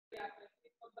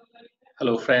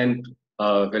Hello, friend.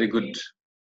 Very good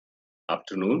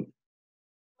afternoon.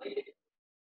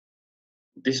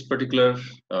 This particular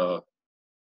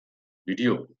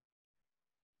video,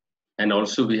 and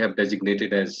also we have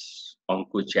designated as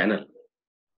ONCO Channel,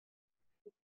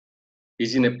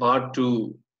 is in a part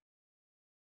to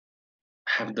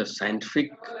have the scientific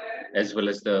as well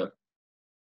as the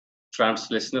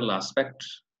translational aspect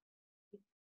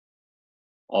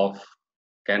of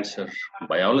cancer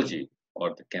biology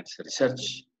or the cancer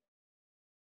research,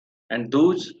 and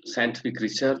those scientific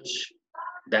research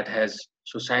that has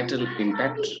societal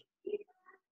impact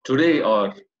today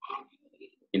or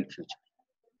in future.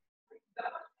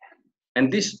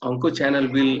 And this ONCO channel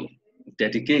will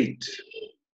dedicate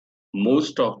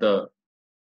most of the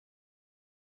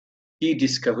key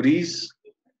discoveries,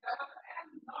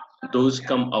 those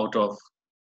come out of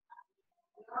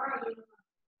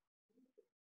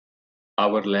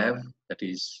our lab, that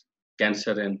is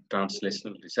Cancer and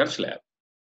Translational Research Lab,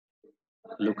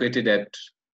 located at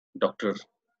Dr.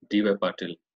 D.Y.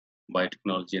 Patil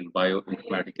Biotechnology and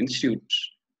Bioinformatics Institute,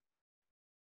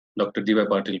 Dr. D.Y.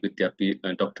 Patil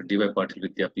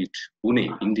Vidyapeeth,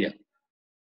 Pune, India.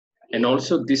 And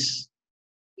also this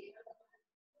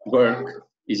work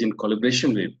is in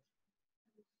collaboration with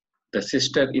the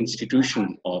sister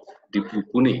institution of DPU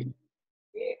Pune,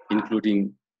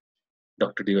 including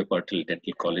Dr. D.Y. Patil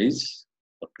Dental College,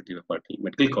 Dr. D.Y. Patil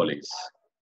Medical College.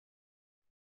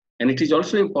 And it is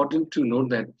also important to note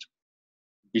that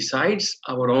besides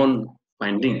our own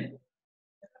finding,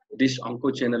 this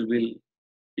ONCO channel will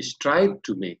strive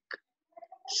to make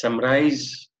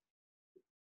summarize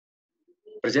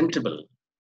presentable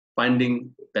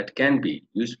finding that can be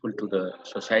useful to the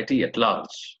society at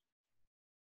large.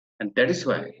 And that is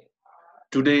why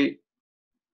today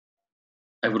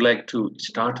I would like to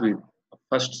start with a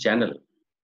first channel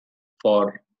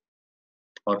for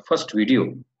our first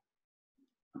video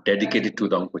dedicated to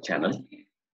the ONCO channel.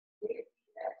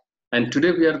 And today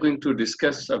we are going to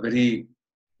discuss a very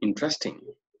interesting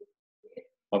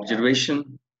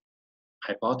observation,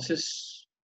 hypothesis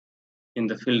in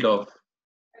the field of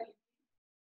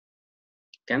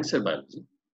cancer biology,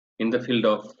 in the field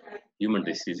of human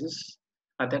diseases,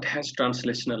 that has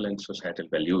translational and societal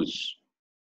values.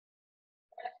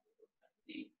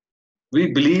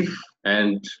 We believe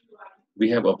and we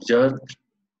have observed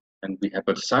and we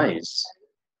hypothesize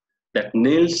that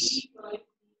nails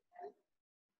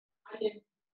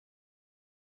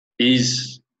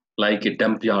is like a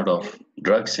dump yard of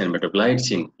drugs and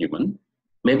metabolites in human,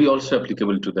 maybe also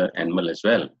applicable to the animal as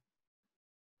well.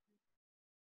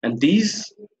 And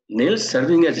these nails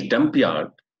serving as dump yard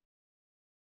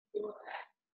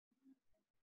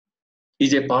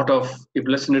is a part of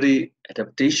evolutionary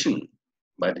adaptation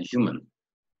by the human.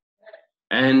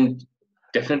 And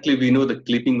definitely we know the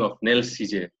clipping of nails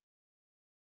is a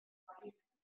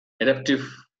adaptive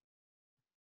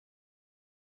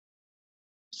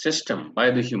system by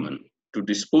the human to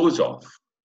dispose of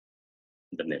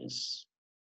the nails.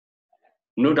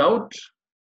 No doubt,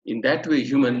 in that way,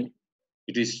 human,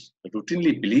 it is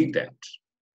routinely believed that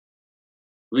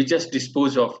we just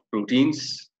dispose of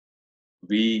proteins,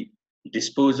 we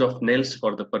dispose of nails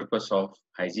for the purpose of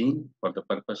hygiene, for the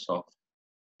purpose of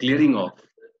clearing of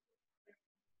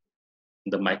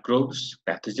the microbes,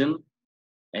 pathogen,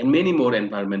 and many more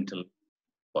environmental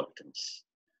pollutants.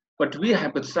 But we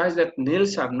hypothesize that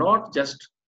nails are not just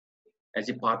as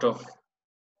a part of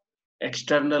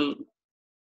external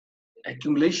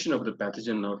accumulation of the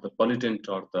pathogen or the pollutant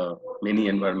or the many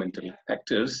environmental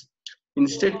factors.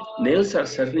 Instead, nails are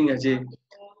serving as a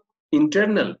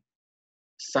internal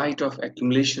site of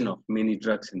accumulation of many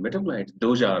drugs and metabolites.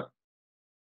 Those are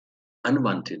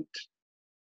unwanted,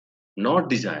 not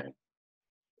desired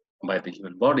by the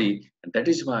human body, and that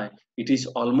is why it is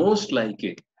almost like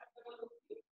a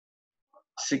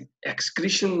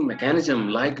excretion mechanism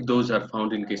like those are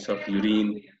found in case of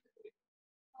urine,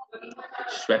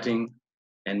 sweating,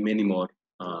 and many more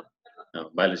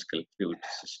biological fluid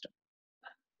system.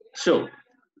 So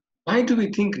why do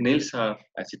we think nails are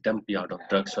as a dump yard of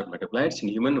drugs or metabolites in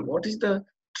human? What is the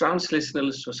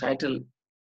translational societal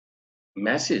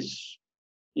message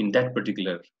in that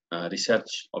particular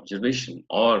research observation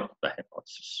or the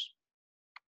hypothesis?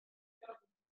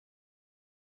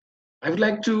 I would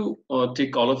like to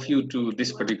take all of you to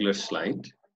this particular slide.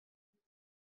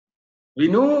 We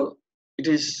know it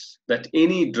is that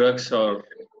any drugs or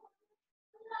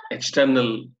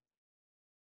external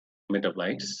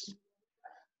metabolites,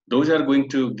 those are going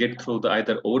to get through the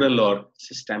either oral or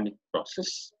systemic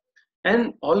process.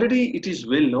 And already it is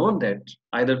well known that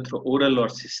either through oral or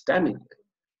systemic,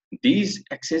 these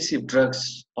excessive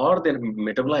drugs or their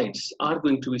metabolites are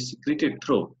going to be secreted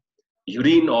through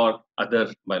urine or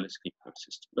other biological fluid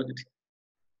system. Look at it.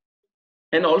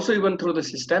 And also even through the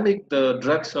systemic, the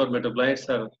drugs or metabolites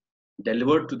are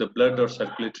delivered to the blood or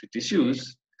circulatory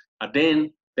tissues, and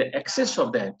then the excess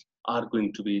of that are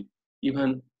going to be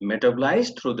even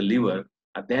metabolized through the liver,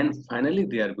 and then finally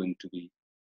they are going to be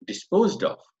disposed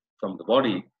of from the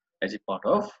body as a part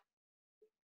of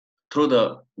through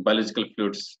the biological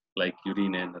fluids like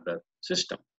urine and other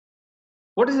system.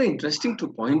 What is the interesting to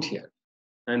point here,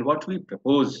 and what we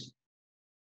propose,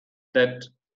 that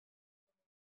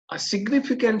a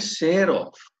significant share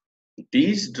of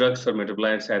these drugs or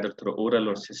metabolites, either through oral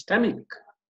or systemic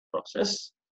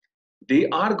process, they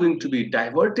are going to be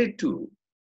diverted to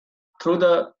through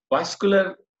the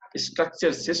vascular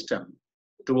structure system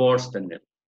towards the nail.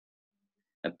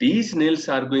 And these nails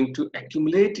are going to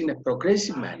accumulate in a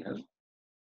progressive manner,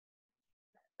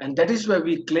 and that is why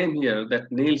we claim here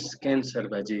that nails can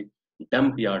serve as a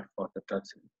dump yard for the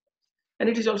drugs. And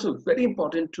it is also very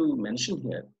important to mention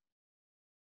here,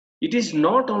 it is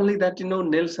not only that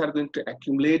nails are going to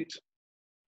accumulate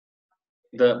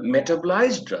the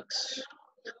metabolized drugs.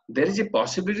 There is a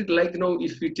possibility, like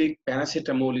if we take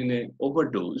paracetamol in a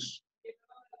overdose,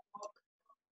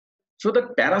 so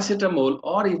that paracetamol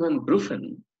or even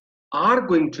brufen are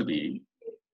going to be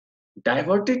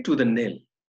diverted to the nail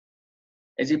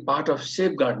as a part of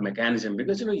safeguard mechanism,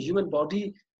 because human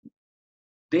body,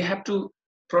 they have to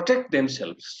protect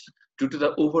themselves due to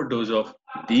the overdose of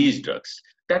these drugs.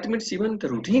 That means even the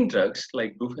routine drugs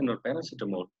like brufen or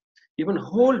paracetamol, even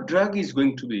whole drug is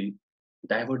going to be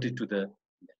diverted to the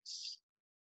nails.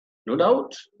 No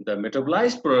doubt, the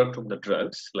metabolized product of the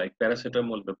drugs like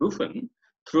paracetamol, the brufen,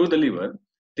 through the liver,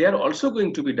 they are also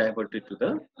going to be diverted to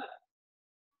the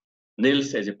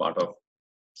nails as a part of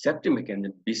safety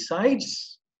mechanism.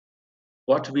 Besides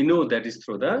what we know, that is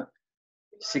through the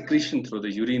secretion through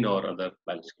the urine or other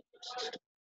biological system.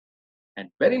 And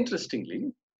very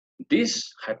interestingly,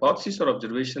 this hypothesis or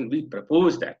observation, we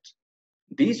propose that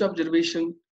these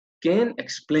observations can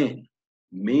explain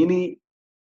many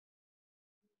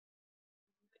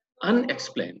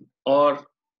unexplained or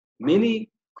many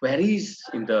queries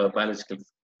in the biological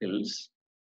fields.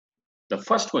 The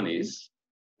first one is,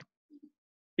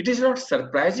 it is not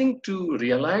surprising to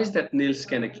realize that nails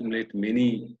can accumulate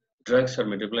many drugs or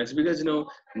metabolites, because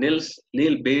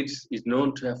nail beds is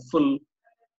known to have full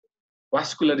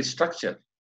vascular structure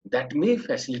that may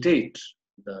facilitate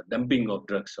the dumping of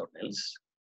drugs or nails.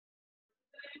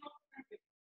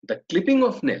 The clipping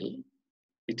of nail,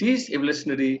 it is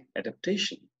evolutionary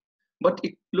adaptation, but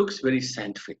it looks very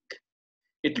scientific.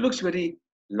 It looks very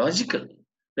logical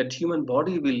that human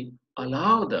body will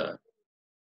allow the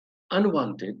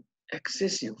unwanted,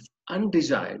 excessive,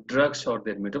 undesired drugs or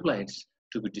their metabolites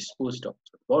to be disposed of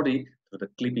the body through the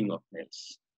clipping of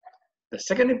nails. The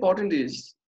second important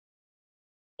is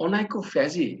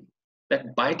onychophagy,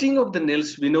 that biting of the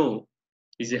nails we know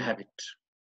is a habit.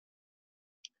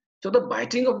 So the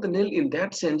biting of the nail in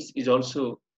that sense is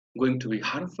also going to be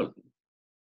harmful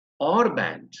or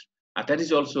banned. And that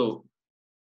is also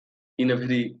in a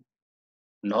very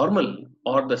normal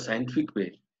or the scientific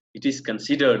way. It is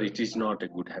considered it is not a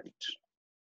good habit.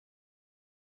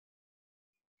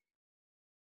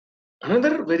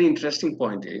 Another very interesting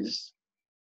point is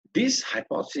this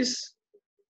hypothesis,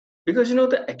 because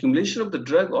the accumulation of the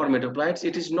drug or metabolites,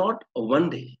 it is not a one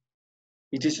day.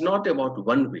 It is not about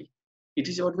one way. It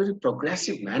is about very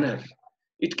progressive manner.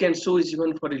 It can show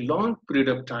even for a long period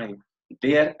of time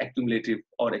their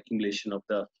accumulation of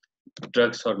the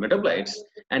drugs or metabolites.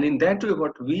 And in that way,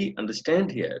 what we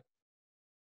understand here,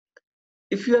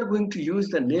 if you are going to use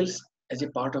the nails as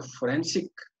a part of forensic,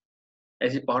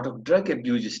 as a part of drug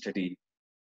abuse study,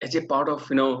 as a part of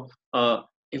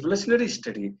evolutionary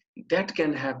study, that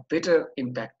can have better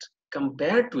impact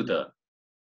compared to the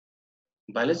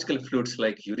biological fluids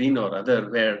like urine or other,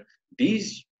 where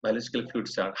these biological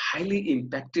fluids are highly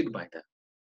impacted by the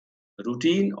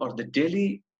routine or the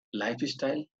daily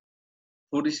lifestyle,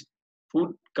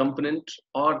 food component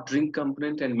or drink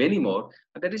component, and many more.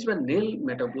 And that is when nail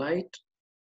metabolite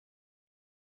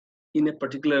in a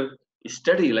particular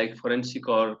study like forensic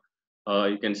or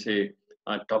you can say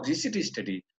a toxicity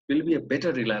study will be a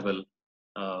better reliable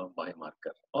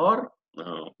biomarker or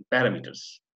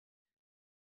parameters.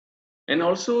 And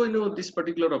also, this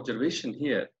particular observation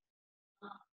here,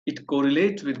 it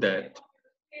correlates with that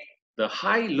the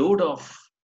high load of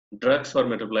drugs or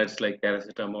metabolites like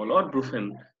paracetamol or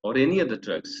brufen or any other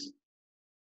drugs.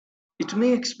 It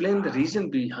may explain the reason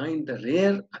behind the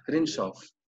rare occurrence of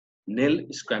nail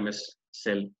squamous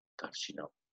cell carcinoma.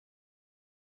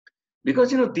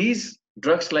 Because these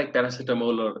drugs like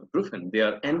paracetamol or brufen, they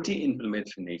are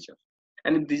anti-inflammatory in nature.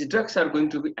 And these drugs are going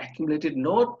to be accumulated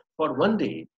not for one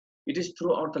day, it is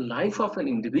throughout the life of an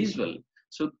individual.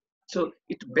 So, so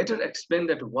it better explain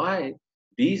that why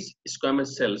these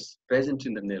squamous cells present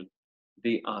in the nail,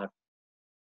 they are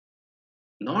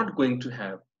not going to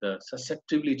have the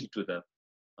susceptibility to the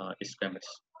squamous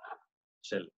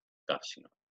cell carcinoma.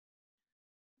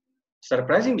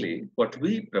 Surprisingly, what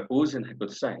we propose and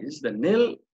hypothesize, the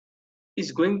nail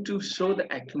is going to show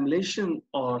the accumulation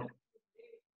or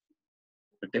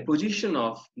the deposition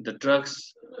of the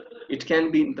drugs. It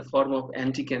can be in the form of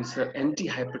anti-cancer,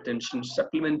 anti-hypertension,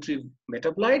 supplementary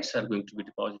metabolites are going to be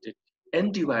deposited,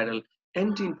 antiviral,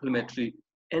 anti-inflammatory,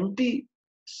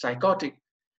 anti-psychotic,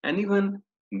 and even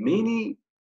many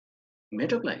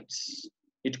metabolites.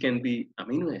 It can be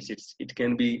amino acids, it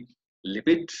can be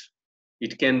lipids,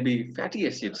 it can be fatty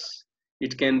acids,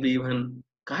 it can be even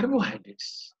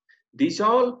carbohydrates. These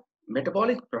all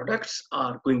metabolic products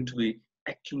are going to be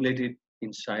accumulated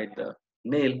inside the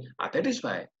nail. That is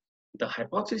why the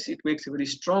hypothesis, it makes a very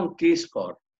strong case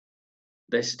for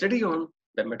the study on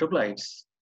the metabolites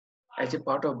as a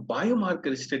part of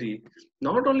biomarker study,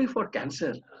 not only for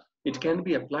cancer, it can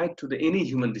be applied to any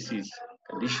human disease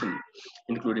condition,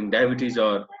 including diabetes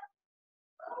or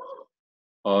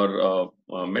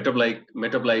metabolite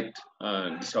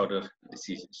disorder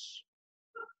diseases.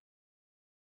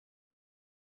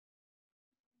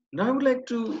 Now I would like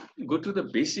to go to the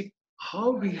basic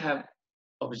how we have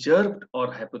observed or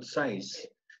hypothesized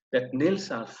that nails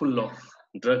are full of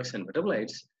drugs and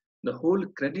metabolites. The whole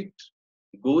credit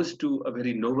goes to a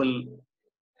very novel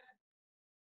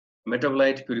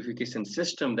metabolite purification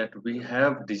system that we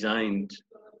have designed,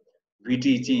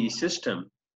 VTG system,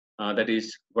 that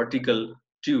is vertical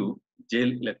tube gel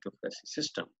electrophoresis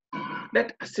system,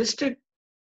 that assisted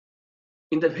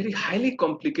in the very highly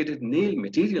complicated nail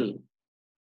material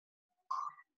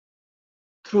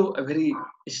through a very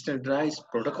standardized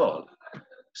protocol,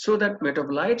 so that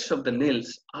metabolites of the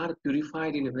nails are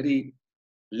purified in a very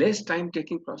less time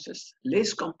taking process,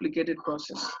 less complicated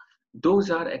process. Those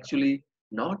are actually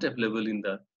not available in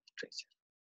the literature.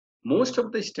 Most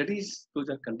of the studies, those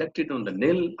are conducted on the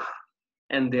nail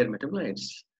and their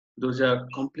metabolites. Those are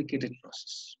complicated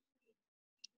process.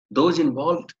 Those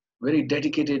involved very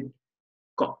dedicated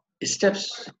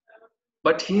steps.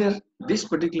 But here, this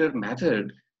particular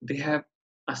method, they have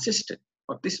assisted,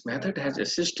 or this method has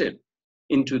assisted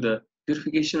into the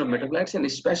purification of metabolites, and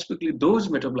specifically those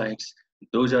metabolites,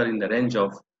 those are in the range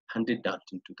of 100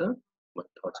 Dalton to the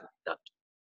 1000 Dalton.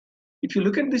 If you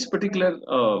look at this particular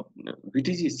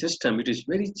VTG system, it is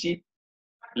very cheap,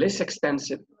 less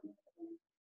expensive.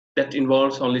 That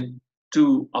involves only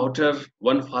two outer,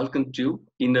 one falcon tube,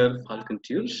 inner falcon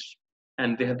tubes,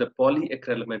 and they have the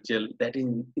polyacrylamide gel that is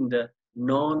in the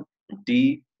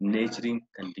non-denaturing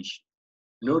condition.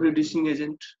 No reducing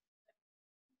agent,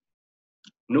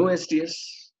 no SDS,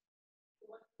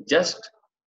 just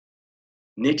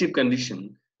native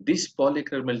condition. This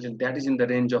polyacrylamide gel that is in the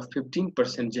range of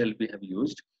 15% gel we have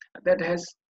used, that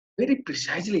has very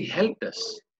precisely helped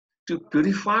us to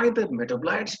purify the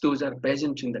metabolites those are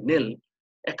present in the nail,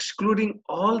 excluding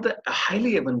all the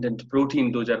highly abundant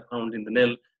protein those are found in the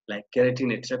nail like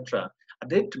keratin, etc.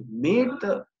 That made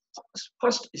the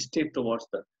first step towards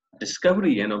the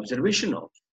discovery and observation of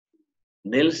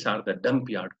nails are the dump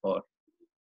yard for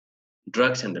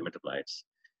drugs and the metabolites.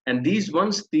 And these,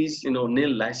 once these nail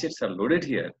lysates are loaded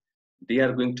here, they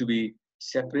are going to be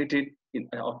separated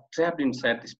or trapped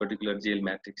inside this particular gel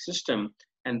matrix system,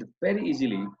 and very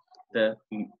easily the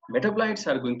metabolites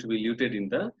are going to be eluted in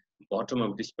the bottom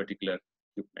of this particular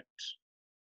equipment.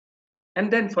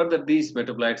 And then further, these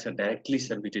metabolites are directly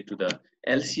submitted to the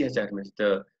LCHRMS.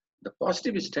 The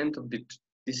positive strength of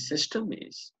this system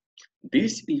is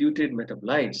these eluted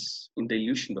metabolites in the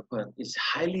elution buffer is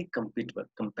highly compatible,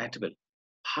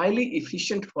 highly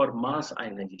efficient for mass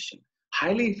ionization,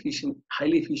 highly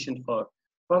efficient for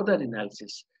further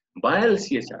analysis by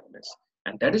LCHRMS.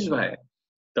 And that is why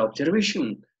the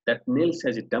observation that nails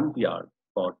as a dump yard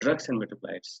for drugs and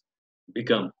metabolites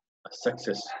become a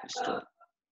success story.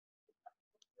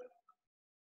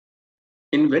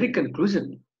 In very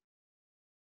conclusion,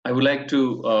 I would like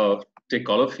to take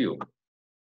all of you.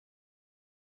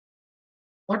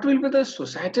 What will be the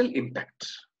societal impact?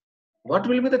 What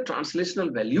will be the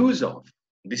translational values of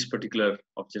this particular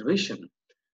observation?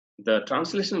 The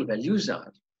translational values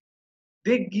are,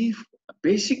 they give a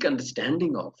basic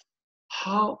understanding of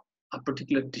how a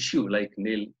particular tissue like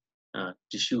nail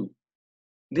tissue,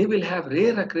 they will have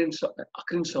rare occurrence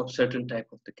of certain type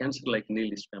of the cancer like nail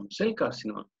squamous cell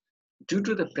carcinoma due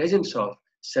to the presence of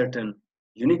certain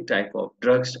unique type of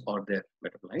drugs or their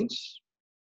metabolites.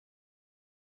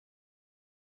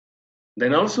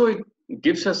 Then also it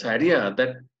gives us idea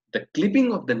that the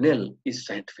clipping of the nail is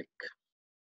scientific.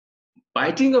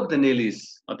 Biting of the nail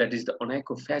is, or that is the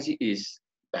onychophagy, is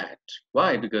bad.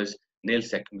 Why? Because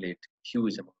nails accumulate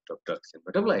huge amount of drugs and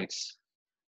metabolites.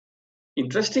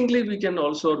 Interestingly,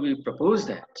 we propose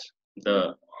that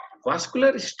the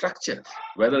vascular structure,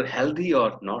 whether healthy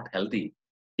or not healthy,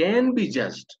 can be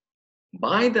judged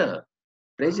by the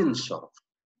presence of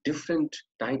different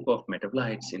type of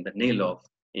metabolites in the nail of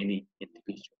any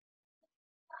individual.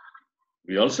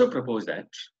 We also propose that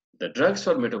the drugs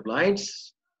or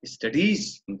metabolites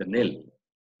studies in the nail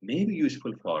may be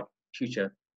useful for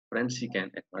future forensic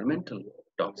and environmental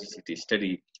toxicity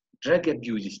study, drug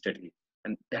abuse study,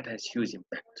 and that has huge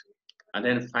impact. And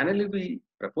then finally, we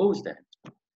propose that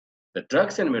the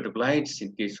drugs and metabolites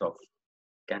in case of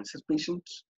cancer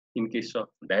patients, in case of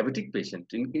diabetic patient,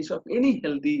 in case of any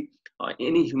healthy or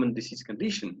any human disease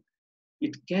condition,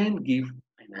 it can give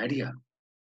an idea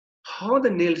how the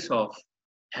nails of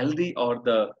healthy or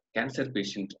the cancer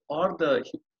patient or the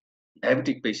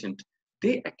diabetic patient,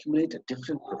 they accumulate a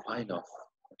different profile of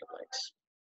metabolites.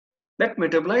 That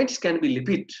metabolites can be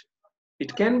lipid,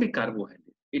 it can be carbohydrate,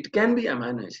 it can be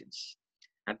amino acids.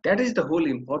 And that is the whole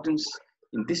importance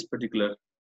in this particular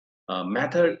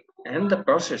method and the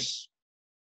process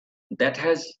that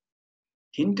has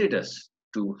hinted us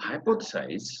to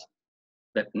hypothesize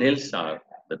that nails are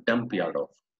the dump yard of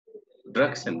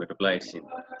drugs and metabolites in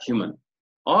human,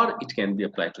 or it can be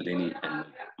applied to any animal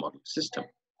model system.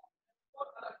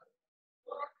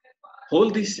 Whole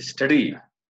this study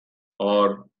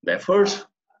or the efforts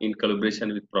in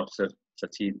collaboration with Professor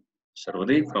Sachin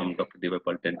Sarode from Dr.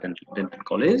 Devapal Dental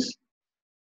College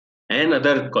and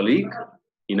other colleague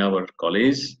in our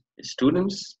college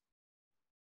students.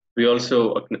 We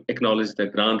also acknowledge the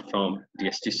grant from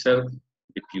DST Sir,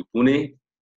 DPU Pune.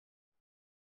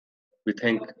 We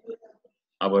thank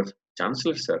our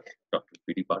Chancellor Sir, Dr.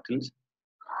 P.D. Patil,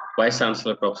 Vice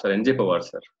Chancellor Professor N.J. Pawar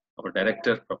Sir, our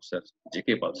Director Professor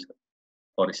J.K. Pal Sir,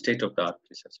 for state-of-the-art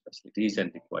research facilities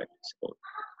and required support.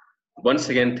 Once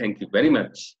again, thank you very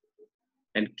much,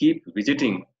 and keep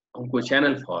visiting Onco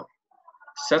Channel for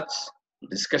such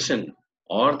discussion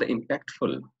or the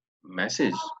impactful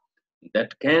message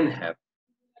that can have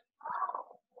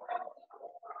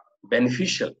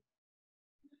beneficial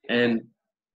and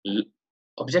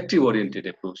objective-oriented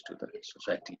approach to the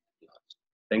society.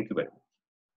 Thank you very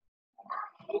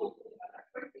much.